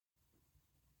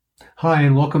Hi,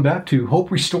 and welcome back to Hope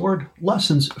Restored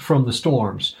Lessons from the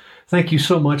Storms. Thank you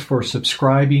so much for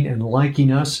subscribing and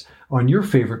liking us on your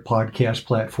favorite podcast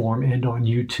platform and on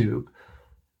YouTube.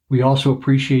 We also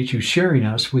appreciate you sharing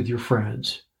us with your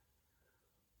friends.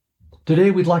 Today,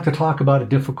 we'd like to talk about a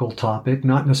difficult topic,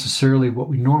 not necessarily what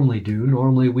we normally do.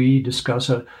 Normally, we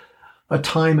discuss a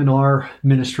time in our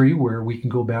ministry where we can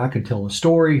go back and tell a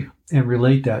story and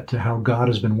relate that to how God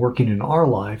has been working in our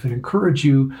life and encourage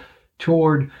you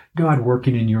toward God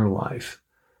working in your life.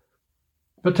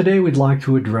 But today we'd like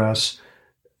to address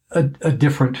a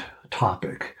different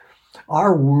topic.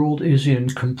 Our world is in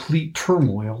complete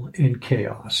turmoil and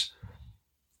chaos.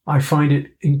 I find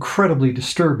it incredibly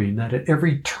disturbing that at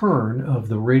every turn of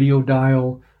the radio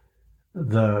dial,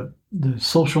 the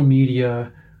social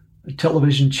media, the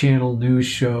television channel, news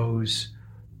shows,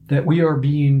 that we are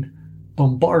being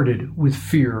bombarded with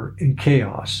fear and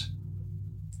chaos.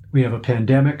 We have a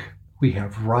pandemic. We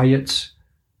have riots.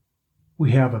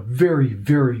 We have a very,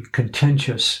 very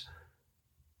contentious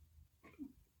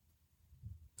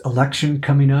election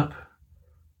coming up.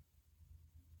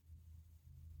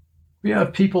 We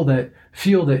have people that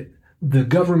feel that the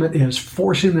government is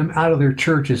forcing them out of their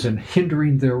churches and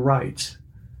hindering their rights.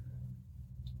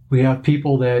 We have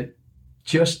people that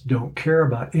just don't care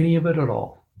about any of it at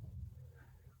all.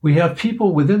 We have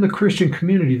people within the Christian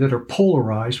community that are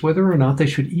polarized whether or not they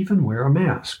should even wear a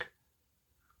mask.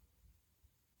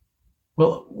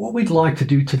 Well, what we'd like to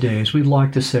do today is we'd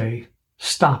like to say,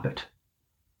 stop it.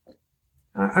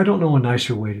 I don't know a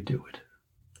nicer way to do it.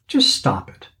 Just stop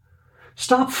it.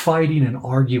 Stop fighting and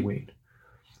arguing.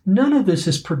 None of this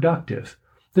is productive.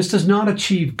 This does not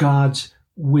achieve God's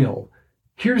will.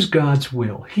 Here's God's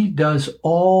will. He does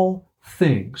all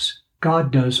things. God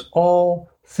does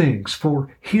all things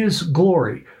for His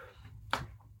glory.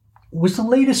 Was the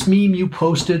latest meme you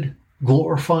posted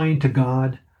glorifying to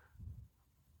God?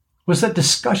 Was that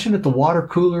discussion at the water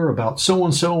cooler about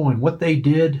so-and-so and what they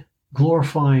did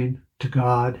glorifying to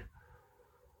God?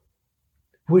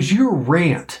 Was your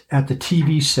rant at the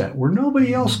TV set where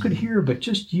nobody else could hear but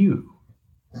just you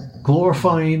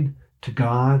glorifying to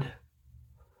God?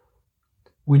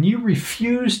 When you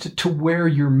refused to wear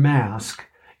your mask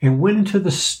and went into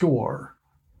the store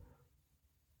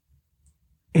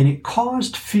and it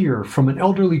caused fear from an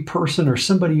elderly person or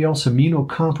somebody else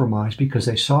immunocompromised because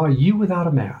they saw you without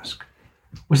a mask,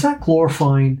 was that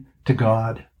glorifying to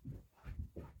God?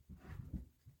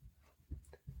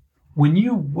 When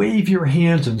you wave your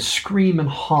hands and scream and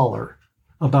holler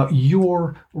about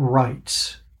your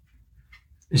rights,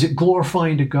 is it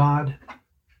glorifying to God?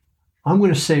 I'm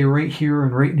going to say right here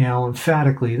and right now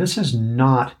emphatically, this is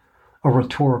not a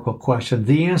rhetorical question.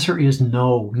 The answer is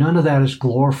no. None of that is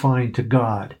glorifying to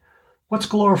God. What's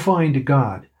glorifying to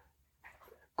God?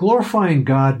 Glorifying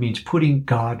God means putting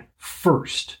God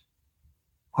first.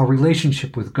 Our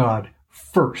relationship with God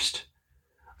first.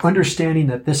 Understanding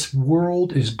that this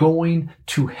world is going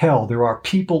to hell. There are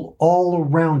people all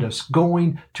around us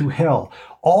going to hell.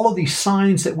 All of these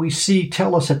signs that we see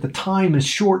tell us that the time is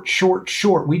short.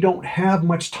 We don't have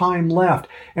much time left.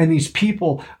 And these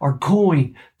people are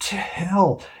going to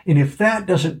hell. And if that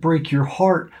doesn't break your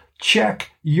heart,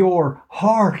 check your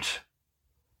heart.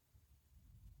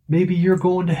 Maybe you're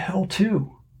going to hell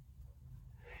too.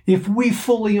 If we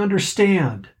fully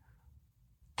understand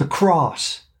the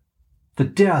cross, the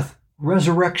death,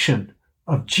 resurrection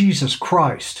of Jesus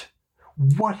Christ,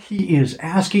 what He is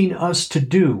asking us to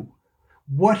do,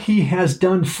 what He has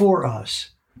done for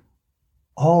us,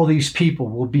 all these people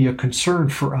will be a concern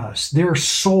for us. Their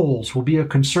souls will be a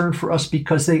concern for us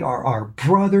because they are our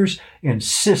brothers and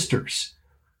sisters.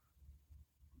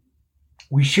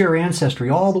 We share ancestry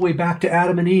all the way back to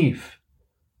Adam and Eve.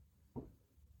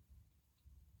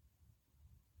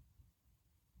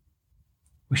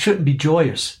 We shouldn't be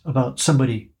joyous about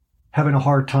somebody having a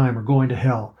hard time or going to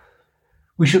hell.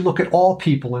 We should look at all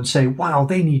people and say, wow,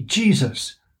 they need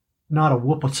Jesus, not a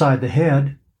whoop upside the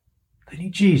head. They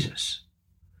need Jesus.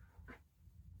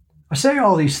 I say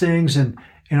all these things and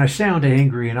I sound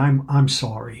angry and I'm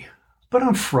sorry, but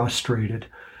I'm frustrated.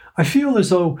 I feel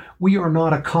as though we are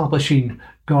not accomplishing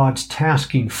God's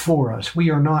tasking for us. We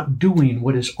are not doing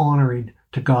what is honoring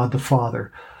to God the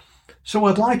Father. So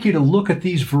I'd like you to look at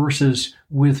these verses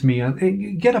with me.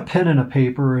 Get a pen and a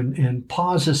paper and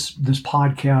pause this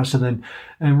podcast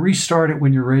and restart it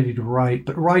when you're ready to write.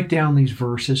 But write down these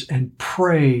verses and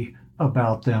pray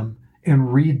about them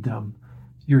and read them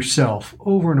yourself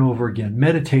over and over again.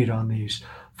 Meditate on these.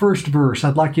 First verse,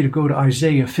 I'd like you to go to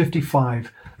Isaiah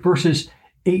 55, verses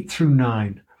 8 through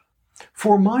 9.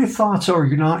 For my thoughts are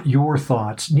not your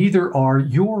thoughts, neither are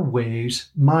your ways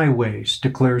my ways,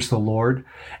 declares the Lord.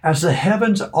 As the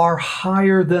heavens are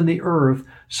higher than the earth,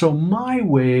 so my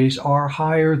ways are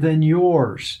higher than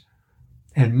yours,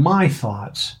 and my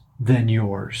thoughts than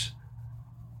yours.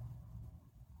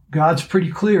 God's pretty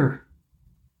clear.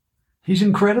 He's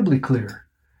incredibly clear.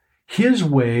 His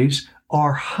ways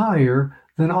are higher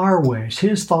than our ways.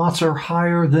 His thoughts are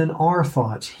higher than our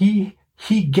thoughts.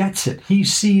 He gets it. He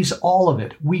sees all of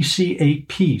it. We see a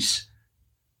piece,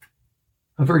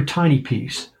 a very tiny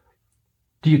piece.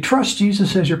 Do you trust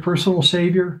Jesus as your personal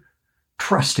Savior?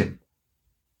 Trust Him.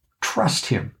 Trust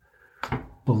Him.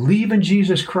 Believe in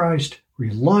Jesus Christ,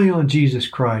 rely on Jesus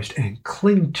Christ, and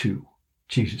cling to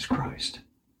Jesus Christ.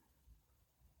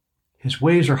 His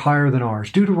ways are higher than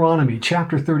ours. Deuteronomy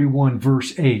chapter 31,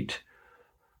 verse 8.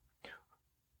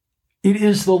 It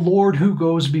is the Lord who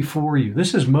goes before you.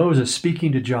 This is Moses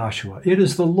speaking to Joshua. It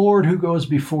is the Lord who goes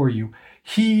before you.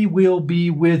 He will be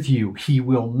with you. He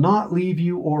will not leave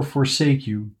you or forsake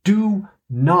you. Do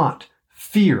not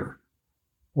fear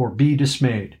or be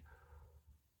dismayed.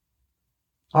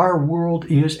 Our world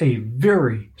is a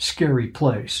very scary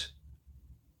place,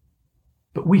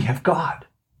 but we have God.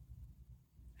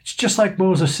 It's just like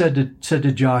Moses said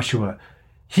to Joshua,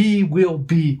 He will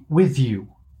be with you.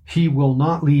 He will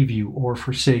not leave you or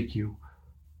forsake you.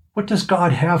 What does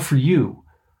God have for you?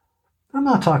 I'm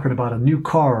not talking about a new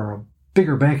car or a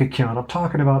bigger bank account. I'm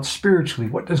talking about spiritually.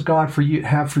 What does God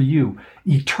have for you?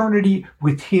 Eternity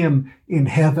with Him in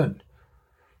heaven.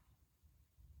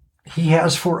 He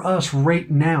has for us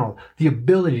right now the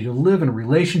ability to live in a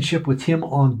relationship with Him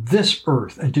on this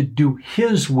earth and to do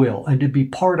His will and to be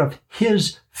part of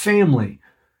His family.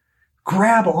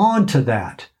 Grab on to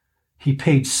that. He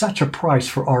paid such a price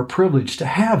for our privilege to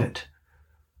have it.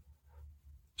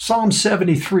 Psalm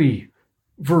 73,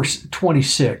 verse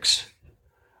 26.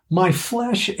 My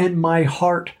flesh and my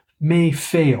heart may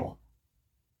fail,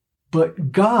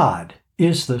 but God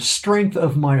is the strength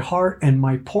of my heart and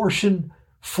my portion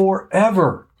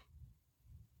forever.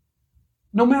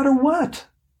 No matter what.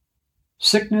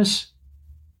 Sickness,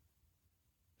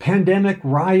 pandemic,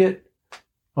 riot,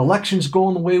 elections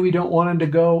going the way we don't want them to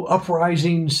go,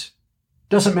 uprisings,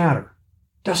 doesn't matter.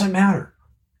 Doesn't matter.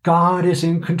 God is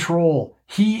in control.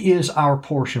 He is our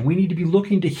portion. We need to be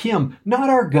looking to Him, not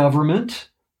our government.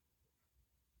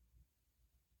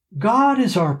 God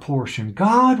is our portion.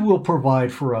 God will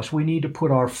provide for us. We need to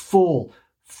put our full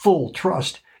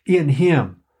trust in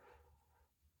Him.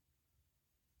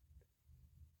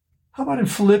 How about in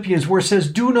Philippians where it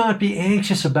says, do not be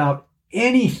anxious about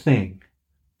anything,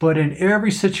 but in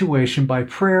every situation by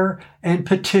prayer and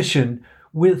petition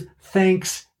with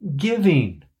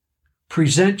thanksgiving.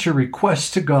 Present your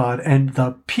requests to God, and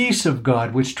the peace of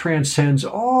God, which transcends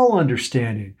all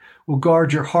understanding, will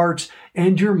guard your hearts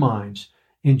and your minds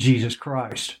in Jesus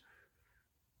Christ.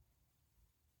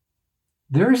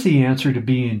 There's the answer to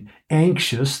being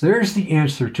anxious. There's the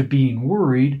answer to being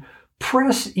worried.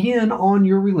 Press in on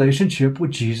your relationship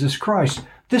with Jesus Christ.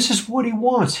 This is what He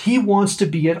wants. He wants to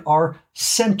be at our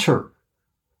center,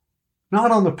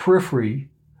 not on the periphery.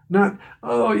 Not,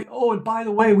 and by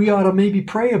the way, we ought to maybe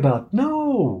pray about.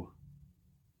 No.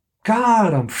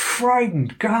 God, I'm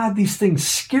frightened. God, these things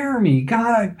scare me.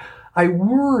 God, I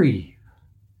worry.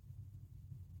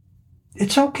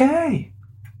 It's okay.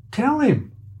 Tell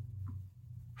Him.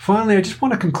 Finally, I just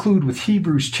want to conclude with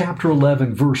Hebrews chapter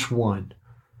 11, verse 1.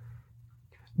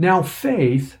 Now,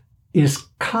 faith is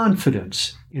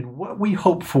confidence in what we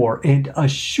hope for and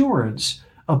assurance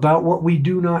about what we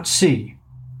do not see.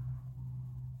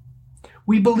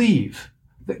 We believe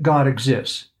that God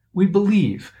exists. We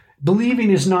believe. Believing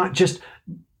is not just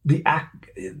the act,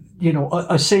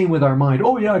 a saying with our mind,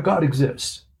 oh yeah, God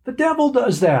exists. The devil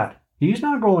does that. He's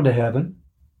not going to heaven.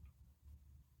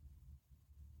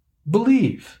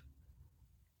 Believe.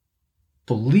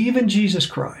 Believe in Jesus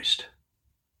Christ.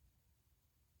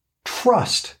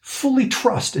 Trust, fully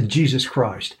trust in Jesus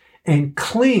Christ and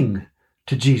cling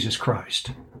to Jesus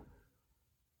Christ.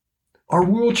 Our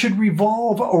world should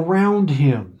revolve around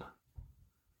Him.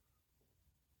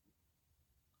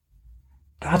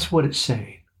 That's what it's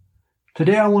saying.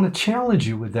 Today I want to challenge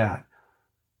you with that.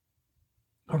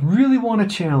 I really want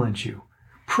to challenge you.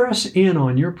 Press in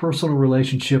on your personal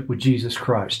relationship with Jesus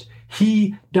Christ.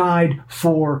 He died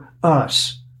for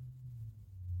us.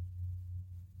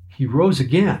 He rose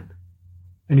again,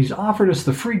 and He's offered us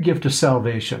the free gift of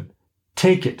salvation.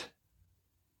 Take it.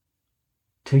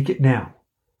 Take it now.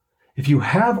 If you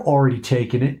have already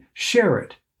taken it, share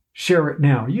it. Share it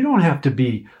now. You don't have to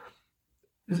be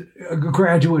a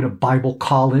graduate of Bible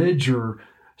college or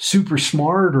super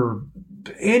smart or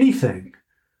anything.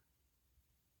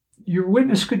 Your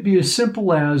witness could be as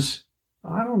simple as,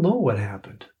 I don't know what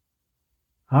happened.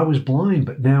 I was blind,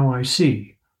 but now I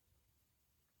see.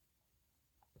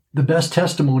 The best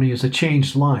testimony is a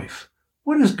changed life.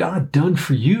 What has God done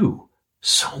for you?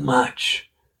 So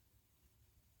much.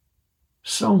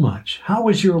 So much. How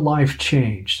has your life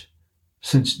changed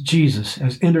since Jesus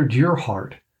has entered your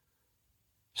heart?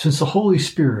 Since the Holy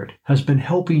Spirit has been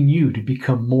helping you to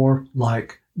become more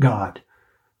like God?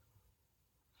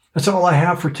 That's all I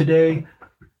have for today.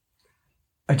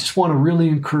 I just want to really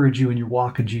encourage you in your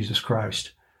walk in Jesus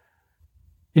Christ.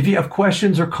 If you have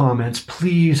questions or comments,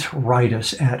 please write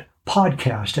us at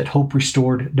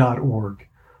podcast@hoperestored.org.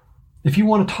 If you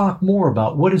want to talk more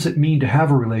about what does it mean to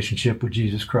have a relationship with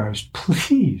Jesus Christ,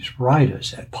 please write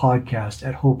us at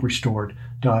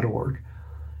podcast@hoperestored.org.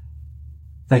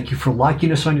 Thank you for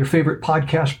liking us on your favorite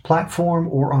podcast platform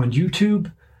or on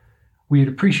YouTube. We'd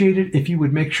appreciate it if you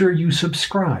would make sure you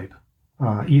subscribe,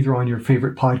 either on your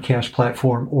favorite podcast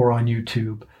platform or on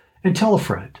YouTube, and tell a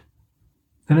friend.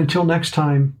 And until next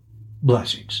time,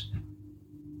 blessings.